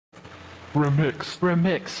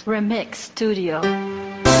Remix Studio.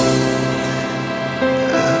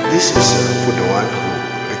 This is for the one who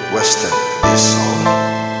requested this song.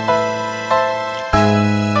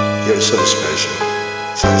 You're so special,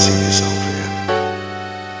 so I sing this song for you.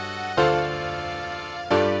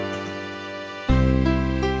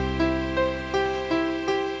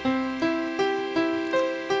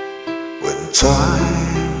 When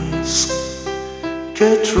times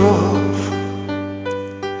get rough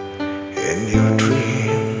and your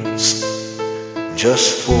dreams just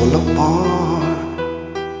fall apart,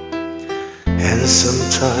 and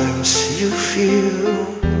sometimes you feel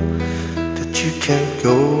that you can't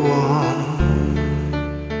go on,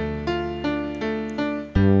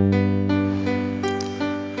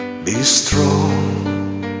 be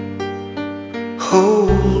strong,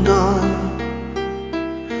 hold on,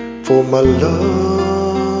 for my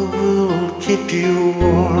love will keep you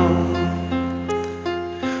warm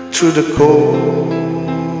through the coldest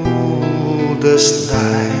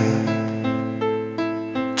night,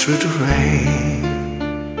 through the rain,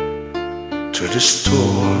 through the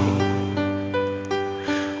storm.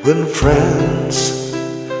 When friends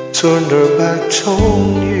turn their backs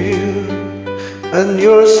on you and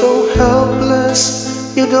you're so helpless,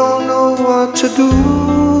 you don't know what to do,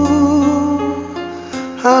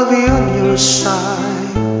 I'll be on your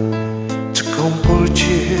side to comfort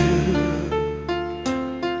you.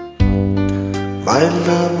 My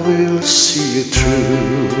love will see you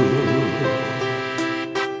through.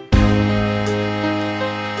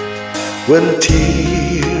 When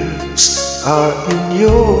tears are in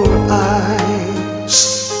your eyes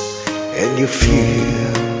and you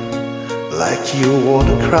feel like you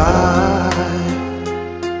wanna cry,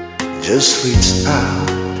 just reach out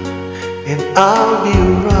and I'll be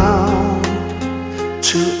around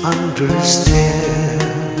to understand.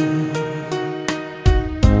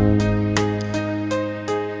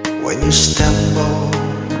 When you stumble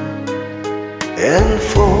and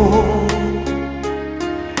fall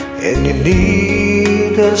and you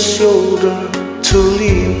need a shoulder to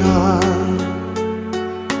lean on,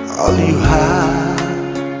 all you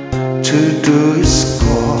have to do is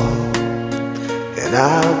call, and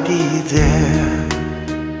I'll be there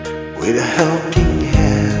with a helping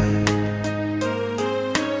hand.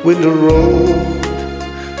 When the road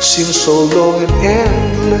seems so long and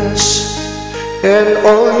endless, and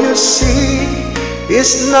all you see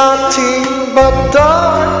is nothing but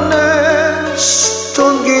darkness,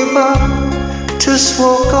 don't give up, just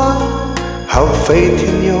walk on, have faith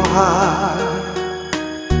in your heart,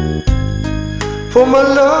 for my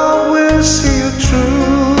love will see you through.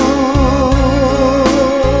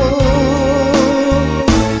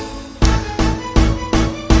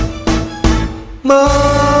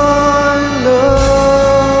 My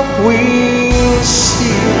love will see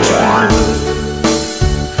you through.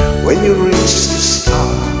 When you reach the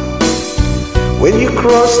start, when you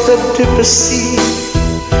cross the deepest sea,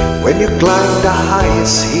 when you climb the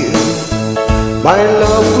highest hill, my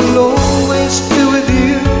love will always be with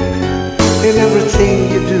you in everything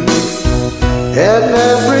you do, and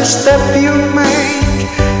every step you make,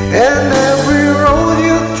 and every